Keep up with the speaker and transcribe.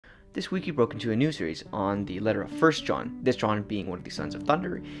This week we broke into a new series on the letter of 1 John. This John being one of the sons of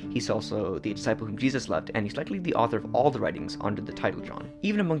thunder, he's also the disciple whom Jesus loved, and he's likely the author of all the writings under the title John.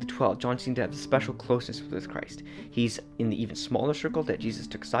 Even among the 12, John seemed to have a special closeness with Christ. He's in the even smaller circle that Jesus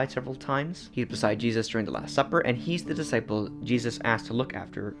took aside several times. He's beside Jesus during the Last Supper, and he's the disciple Jesus asked to look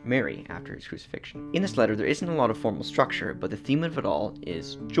after Mary after his crucifixion. In this letter, there isn't a lot of formal structure, but the theme of it all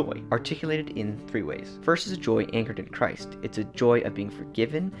is joy, articulated in three ways. First is a joy anchored in Christ. It's a joy of being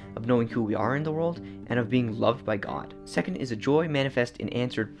forgiven, of knowing who we are in the world, and of being loved by God. Second is a joy manifest in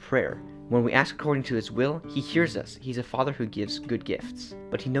answered prayer. When we ask according to his will, he hears us. He's a father who gives good gifts.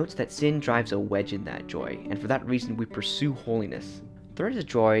 But he notes that sin drives a wedge in that joy, and for that reason we pursue holiness. Third is a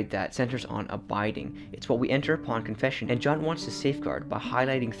joy that centers on abiding. It's what we enter upon confession, and John wants to safeguard by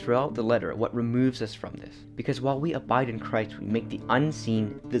highlighting throughout the letter what removes us from this. Because while we abide in Christ, we make the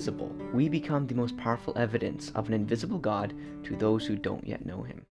unseen visible. We become the most powerful evidence of an invisible God to those who don't yet know him.